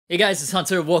Hey guys, it's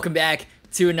Hunter. Welcome back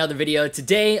to another video.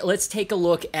 Today, let's take a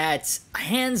look at,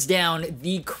 hands down,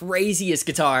 the craziest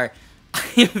guitar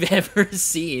I've ever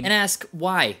seen. And ask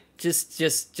why.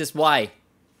 Just why?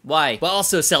 Why? But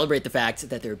also celebrate the fact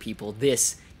that there are people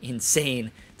this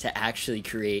insane to actually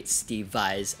create Steve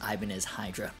Vai's Ibanez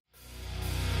Hydra.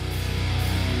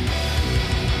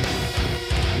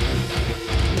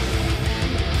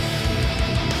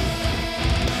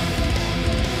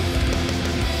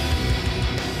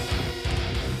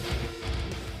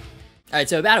 Alright,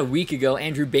 so about a week ago,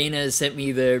 Andrew Baina sent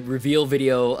me the reveal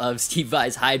video of Steve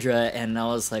Vai's Hydra, and I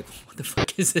was like, what the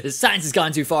fuck is this? Science has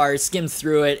gone too far, skimmed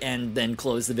through it, and then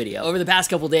closed the video. Over the past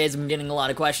couple days, I've been getting a lot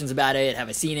of questions about it. Have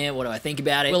I seen it? What do I think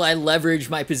about it? Will I leverage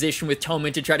my position with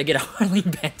Toman to try to get a Harley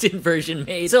Benton version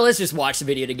made? So let's just watch the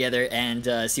video together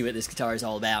and see what this guitar is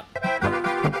all about.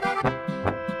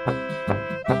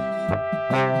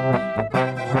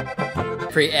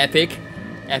 Pretty epic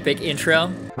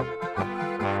intro.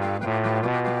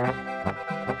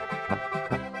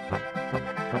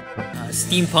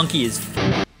 Steampunky is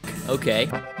okay.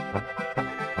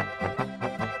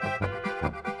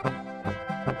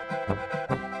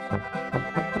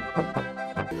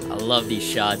 I love these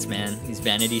shots, man. These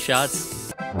vanity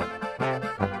shots.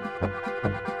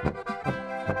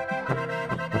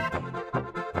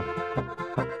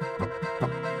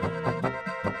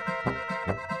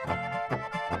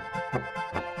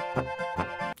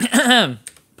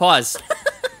 Pause.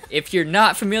 If you're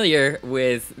not familiar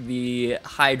with the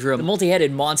Hydra, the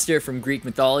multi-headed monster from Greek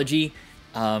mythology,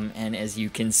 and as you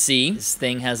can see, this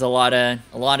thing has a lot of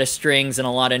strings and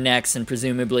a lot of necks and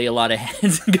presumably a lot of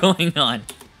heads going on.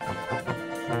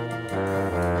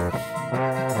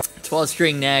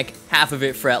 12-string neck, half of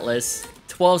it fretless,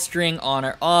 12-string on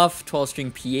or off,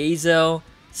 12-string piezo,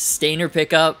 Stainer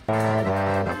pickup.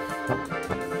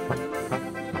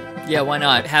 Yeah, why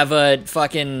not? Have a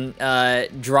fucking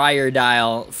dryer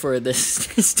dial for the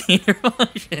Stainer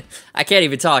function. I can't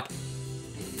even talk.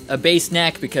 A bass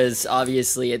neck, because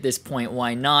obviously at this point,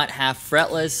 why not? Half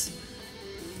fretless.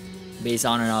 Bass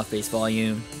on and off, bass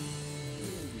volume.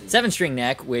 7-string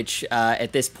neck, which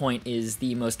at this point is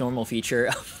the most normal feature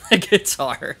of the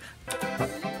guitar.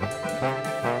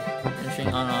 7-string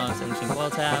on and off, 7-string coil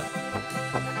tap.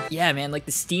 Yeah, man, like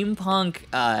the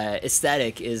steampunk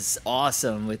aesthetic is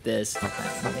awesome with this.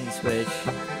 Mini switch.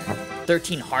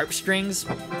 13 harp strings.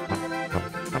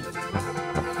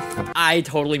 I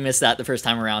totally missed that the first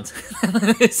time around.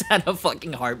 This had a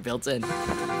fucking harp built in.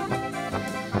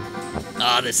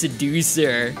 Ah, the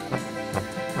seducer.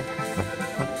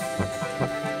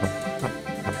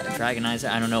 Dragonizer,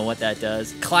 I don't know what that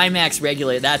does. Climax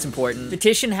regulator, that's important.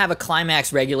 Petition have a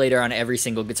climax regulator on every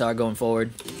single guitar going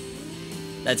forward.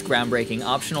 That's groundbreaking.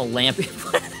 Optional lamp.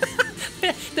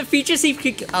 The features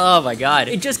keep... Oh my god.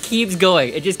 It just keeps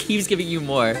going. It just keeps giving you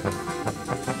more.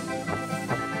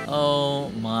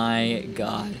 Oh my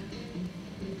god.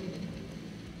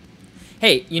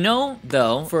 Hey, you know,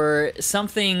 though, for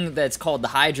something that's called the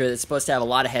Hydra that's supposed to have a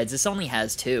lot of heads, this only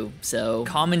has 2. So,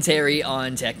 commentary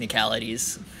on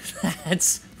technicalities.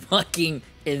 That's fucking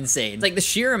insane. It's like the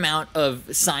sheer amount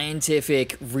of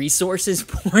scientific resources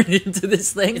poured into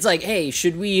this thing. It's like, hey,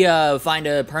 should we find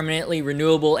a permanently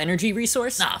renewable energy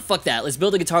resource? Nah, fuck that. Let's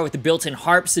build a guitar with the built-in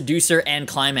harp, seducer, and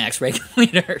climax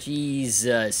regulator.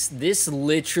 Jesus, this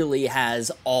literally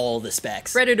has all the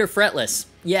specs. Fretted or fretless?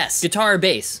 Yes. Guitar or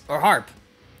bass? Or harp?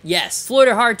 Yes. Floyd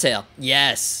or hardtail?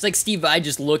 Yes. It's like Steve Vai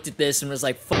just looked at this and was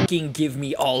like, fucking give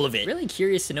me all of it. Really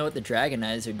curious to know what the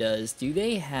Dragonizer does. Do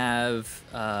they have,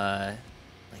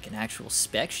 like an actual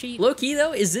spec sheet? Low-key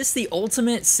though, is this the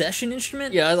ultimate session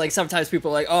instrument? Yeah, like sometimes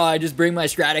people are like, oh, I just bring my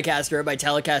Stratocaster or my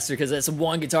Telecaster because that's the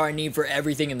one guitar I need for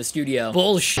everything in the studio.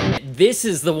 Bullshit. This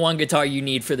is the one guitar you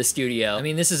need for the studio. I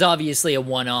mean, this is obviously a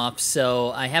one-off,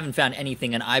 so I haven't found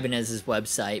anything on Ibanez's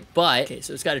website, but, okay,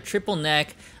 so it's got a triple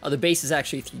neck. Oh, the bass is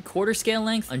actually 3/4 scale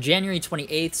length. On January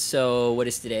 28th, so what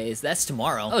is today? That's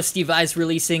tomorrow. Oh, Steve Vai's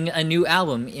releasing a new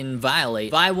album in Violate.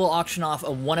 Vai will auction off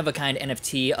a one-of-a-kind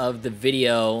NFT of the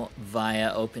video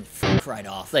via open right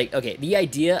off. Like, okay, the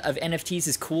idea of NFTs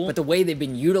is cool, but the way they've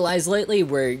been utilized lately,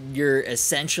 where you're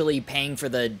essentially paying for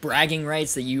the bragging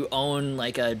rights that you own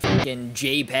like a fucking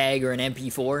JPEG or an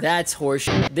MP4, that's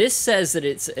horseshit. This says that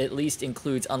it's at least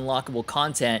includes unlockable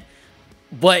content,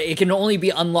 but it can only be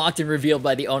unlocked and revealed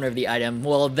by the owner of the item.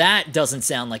 Well, that doesn't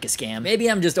sound like a scam. Maybe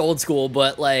I'm just old school,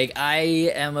 but like,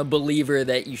 I am a believer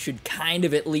that you should kind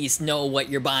of at least know what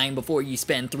you're buying before you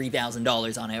spend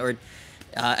 $3,000 on it, or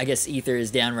I guess Ether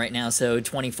is down right now, so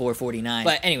 $24.49.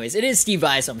 But anyways, it is Steve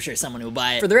Vai, so I'm sure someone will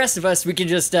buy it. For the rest of us, we can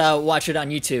just watch it on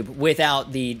YouTube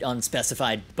without the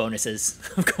unspecified bonuses,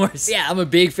 of course. Yeah, I'm a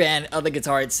big fan of the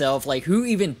guitar itself. Like, who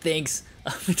even thinks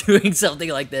of doing something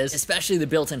like this, especially the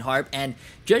built-in harp? And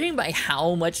judging by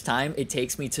how much time it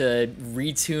takes me to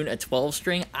retune a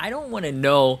 12-string, I don't want to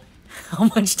know how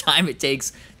much time it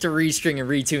takes to restring and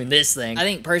retune this thing. I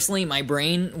think personally my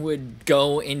brain would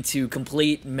go into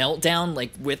complete meltdown,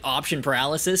 like with option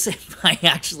paralysis, if I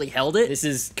actually held it. This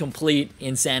is complete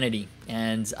insanity,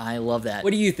 and I love that.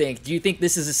 What do you think? Do you think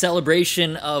this is a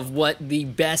celebration of what the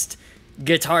best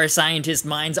guitar scientist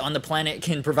minds on the planet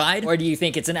can provide? Or do you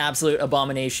think it's an absolute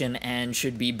abomination and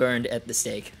should be burned at the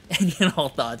stake? Any and all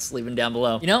thoughts, leave them down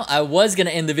below. You know, I was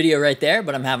gonna end the video right there,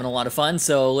 but I'm having a lot of fun,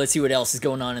 so let's see what else is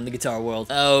going on in the guitar world.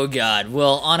 Oh god.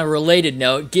 Well, on a related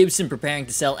note, Gibson preparing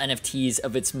to sell NFTs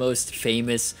of its most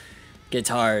famous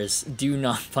guitars. Do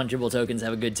non-fungible tokens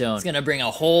have a good tone? It's gonna bring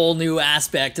a whole new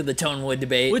aspect to the tone wood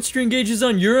debate. What string gauge is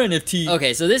on your NFT?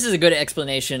 Okay, so this is a good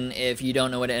explanation if you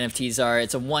don't know what NFTs are.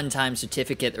 It's a one-time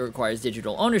certificate that requires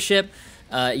digital ownership.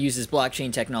 It uses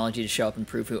blockchain technology to show up and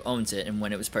prove who owns it and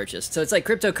when it was purchased. So it's like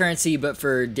cryptocurrency, but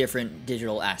for different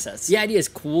digital assets. The idea is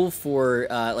cool for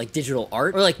like digital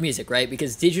art or like music, right?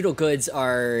 Because digital goods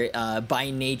are by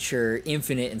nature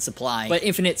infinite in supply, but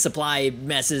infinite supply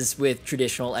messes with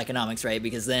traditional economics, right?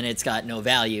 Because then it's got no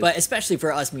value. But especially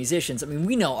for us musicians, I mean,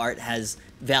 we know art has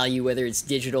value whether it's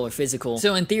digital or physical.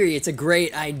 So in theory, it's a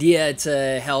great idea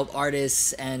to help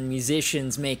artists and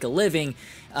musicians make a living.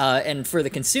 And for the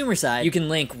consumer side, you can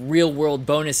link real-world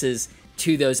bonuses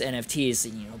to those NFTs,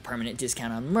 you know, permanent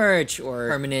discount on merch or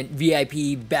permanent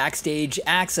VIP backstage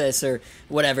access or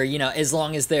whatever, you know, as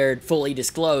long as they're fully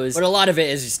disclosed. But a lot of it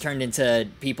is just turned into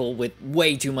people with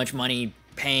way too much money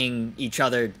paying each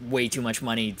other way too much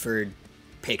money for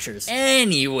pictures.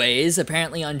 Anyways,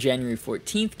 apparently on January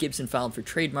 14th, Gibson filed for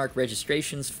trademark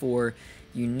registrations for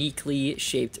uniquely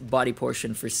shaped body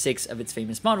portion for 6 of its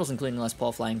famous models, including Les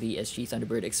Paul Flying V, SG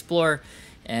Thunderbird Explorer,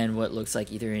 and what looks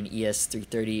like either an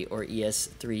ES330 or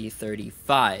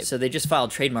ES335. So they just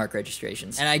filed trademark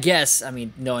registrations. And I guess, I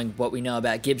mean, knowing what we know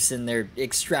about Gibson, they're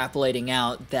extrapolating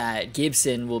out that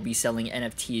Gibson will be selling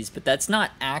NFTs, but that's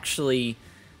not actually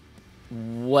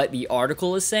what the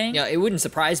article is saying. You know, it wouldn't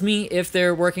surprise me if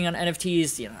they're working on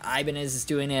NFTs. You know, Ibanez is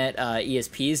doing it,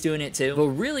 ESP is doing it too. But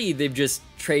really, they've just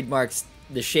trademarked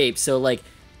the shape. So, like,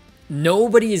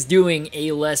 nobody is doing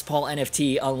a Les Paul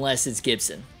NFT unless it's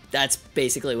Gibson. That's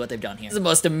basically what they've done here. This is the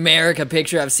most America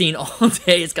picture I've seen all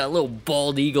day. It's got a little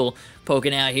bald eagle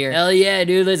poking out here. Hell yeah,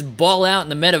 dude, let's ball out in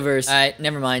the metaverse. All right,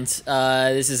 never mind.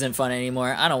 This isn't fun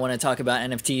anymore. I don't want to talk about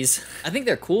NFTs. I think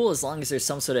they're cool as long as there's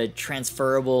some sort of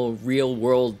transferable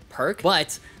real-world perk,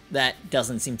 but that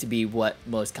doesn't seem to be what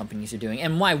most companies are doing.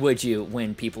 And why would you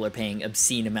when people are paying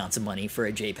obscene amounts of money for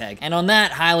a JPEG? And on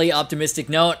that highly optimistic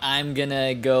note, I'm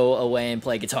gonna go away and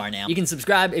play guitar now. You can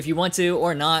subscribe if you want to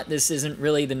or not. This isn't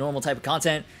really the normal type of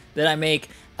content that I make.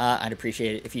 I'd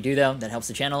appreciate it if you do, though. That helps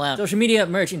the channel out. Social media,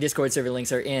 merch, and Discord server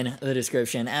links are in the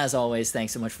description. As always,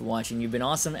 thanks so much for watching. You've been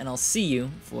awesome, and I'll see you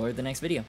for the next video.